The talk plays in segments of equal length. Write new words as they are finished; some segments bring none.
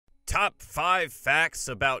Top 5 facts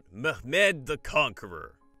about Mehmed the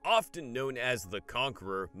Conqueror. Often known as the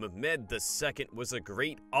Conqueror, Mehmed II was a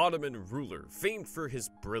great Ottoman ruler famed for his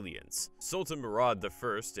brilliance. Sultan Murad I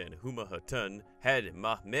and Huma Hatun had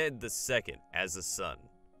Mehmed II as a son.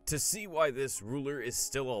 To see why this ruler is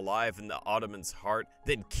still alive in the Ottomans' heart,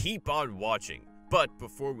 then keep on watching. But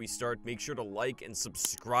before we start, make sure to like and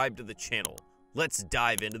subscribe to the channel. Let's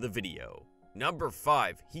dive into the video. Number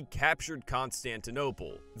 5. He captured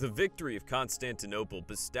Constantinople. The victory of Constantinople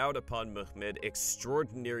bestowed upon Mehmed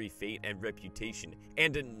extraordinary fate and reputation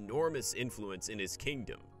and enormous influence in his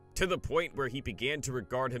kingdom, to the point where he began to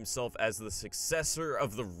regard himself as the successor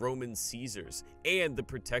of the Roman Caesars and the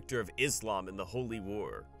protector of Islam in the Holy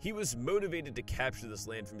War. He was motivated to capture this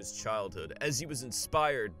land from his childhood, as he was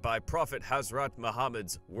inspired by Prophet Hazrat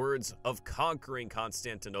Muhammad's words of conquering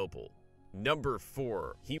Constantinople. Number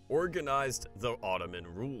 4. He organized the Ottoman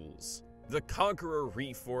rules. The conqueror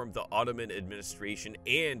reformed the Ottoman administration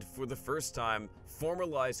and, for the first time,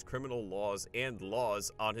 formalized criminal laws and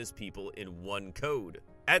laws on his people in one code.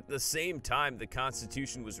 At the same time, the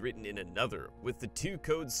constitution was written in another, with the two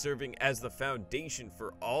codes serving as the foundation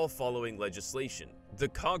for all following legislation. The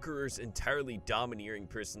conqueror's entirely domineering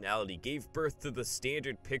personality gave birth to the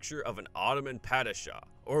standard picture of an Ottoman padishah,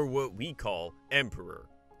 or what we call emperor.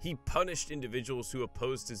 He punished individuals who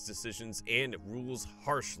opposed his decisions and rules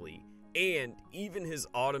harshly, and even his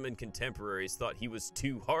Ottoman contemporaries thought he was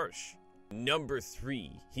too harsh. Number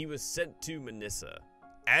 3. He was sent to Manisa.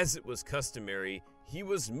 As it was customary, he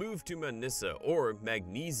was moved to Manisa, or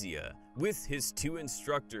Magnesia, with his two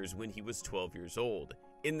instructors when he was 12 years old.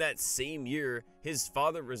 In that same year, his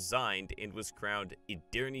father resigned and was crowned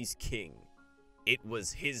Edirne's king. It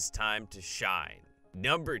was his time to shine.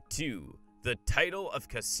 Number 2. The title of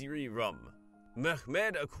Kayseri Rum.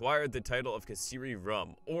 Mehmed acquired the title of Kayseri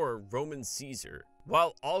Rum, or Roman Caesar,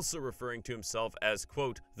 while also referring to himself as,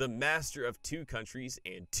 quote, the master of 2 countries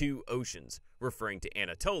and 2 oceans, referring to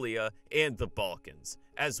Anatolia and the Balkans,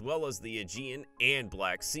 as well as the Aegean and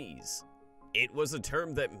Black Seas. It was a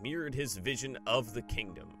term that mirrored his vision of the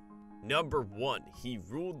kingdom. Number 1. He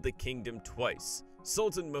ruled the kingdom twice.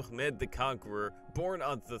 Sultan Mehmed the Conqueror, born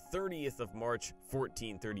on the 30th of March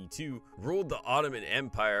 1432, ruled the Ottoman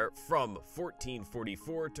Empire from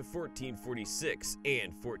 1444 to 1446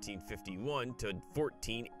 and 1451 to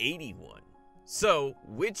 1481. So,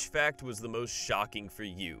 which fact was the most shocking for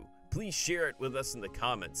you? Please share it with us in the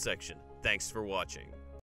comments section. Thanks for watching.